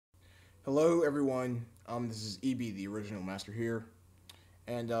Hello everyone, this is EB, the original master here,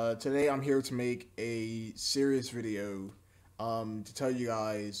 and today I'm here to make a serious video to tell you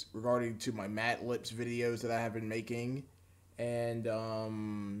guys regarding to my MadLipz videos that I have been making and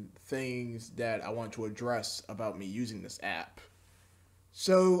things that I want to address about me using this app.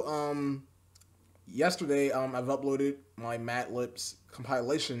 So yesterday I've uploaded my MadLipz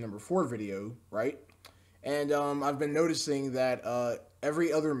compilation number 4 video, right? And I've been noticing that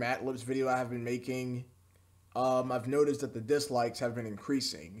every other MadLipz video I have been making, I've noticed that the dislikes have been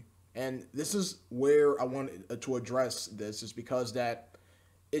increasing. And this is where I want to address this, is because that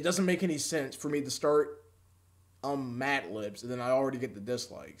it doesn't make any sense for me to start MadLipz and then I already get the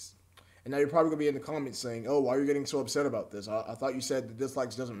dislikes. And now you're probably going to be in the comments saying, oh, why are you getting so upset about this? I thought you said the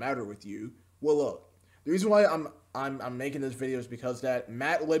dislikes doesn't matter with you. Well, look, the reason why I'm making this video is because that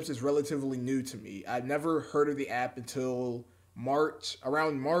MadLipz is relatively new to me. I've never heard of the app until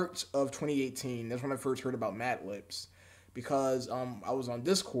around March of 2018. That's when I first heard about MadLipz, because I was on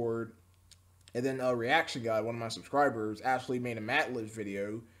Discord, and then a reaction guy, one of my subscribers, actually made a MadLipz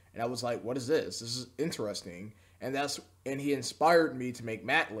video, and I was like, what is this? This is interesting. And he inspired me to make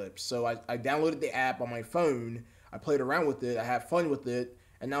MadLipz. So I downloaded the app on my phone, I played around with it, I had fun with it,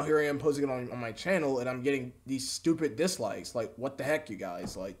 and now here I am posting it on my channel, and I'm getting these stupid dislikes. Like, what the heck, you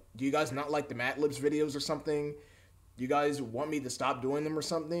guys? Like, do you guys not like the MadLipz videos or something? Do you guys want me to stop doing them or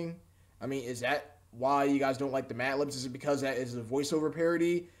something? I mean, is that why you guys don't like the MadLipz? Is it because that is a voiceover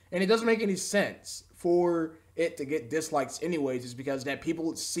parody? And it doesn't make any sense for it to get dislikes anyways. It's because that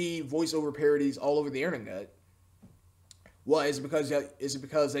people see voiceover parodies all over the internet. Well, is it because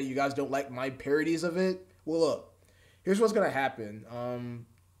that you guys don't like my parodies of it? Well, look, here's what's gonna happen.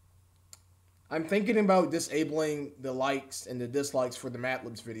 I'm thinking about disabling the likes and the dislikes for the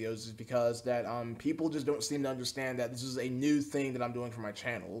MadLipz videos, is because that people just don't seem to understand that this is a new thing that I'm doing for my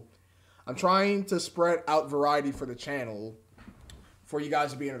channel. I'm trying to spread out variety for the channel for you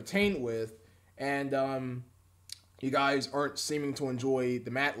guys to be entertained with, and you guys aren't seeming to enjoy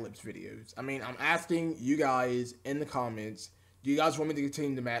the MadLipz videos. I mean, I'm asking you guys in the comments, do you guys want me to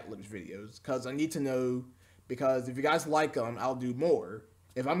continue the MadLipz videos? Because I need to know, because if you guys like them, I'll do more.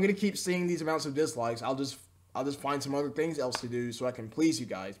 If I'm going to keep seeing these amounts of dislikes, I'll just find some other things else to do so I can please you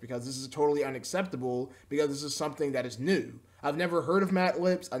guys, because this is totally unacceptable, because this is something that is new. I've never heard of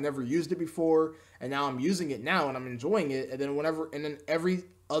MadLipz, I never used it before, and now I'm using it now and I'm enjoying it, and then every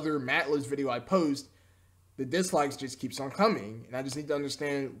other MadLipz video I post, the dislikes just keeps on coming, and I just need to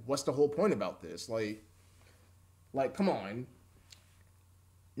understand what's the whole point about this. Like come on.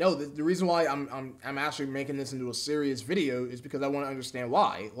 No, the reason why I'm actually making this into a serious video is because I want to understand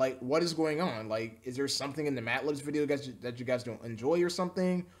why. Like, what is going on? Like, is there something in the MadLipz video that you guys don't enjoy or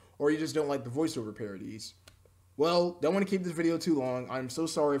something? Or you just don't like the voiceover parodies? Well, don't want to keep this video too long. I'm so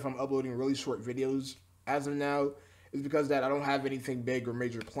sorry if I'm uploading really short videos as of now. It's because that I don't have anything big or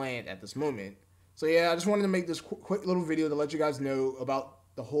major planned at this moment. So yeah, I just wanted to make this quick little video to let you guys know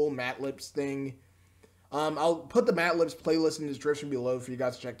about the whole MadLipz thing. I'll put the MadLipz playlist in the description below for you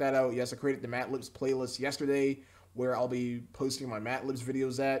guys to check that out. Yes, I created the MadLipz playlist yesterday, where I'll be posting my MadLipz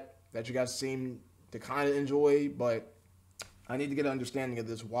videos that you guys seem to kind of enjoy, but I need to get an understanding of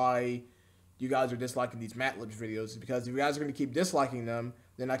this, why you guys are disliking these MadLipz videos. Because if you guys are going to keep disliking them,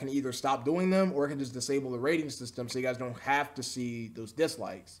 then I can either stop doing them, or I can just disable the rating system so you guys don't have to see those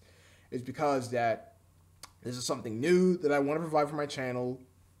dislikes. It's because that this is something new that I want to provide for my channel,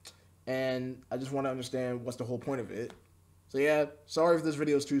 and I just want to understand what's the whole point of it. So yeah, sorry if this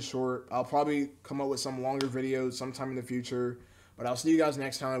video is too short. I'll probably come up with some longer videos sometime in the future, but I'll see you guys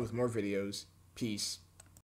next time with more videos. Peace.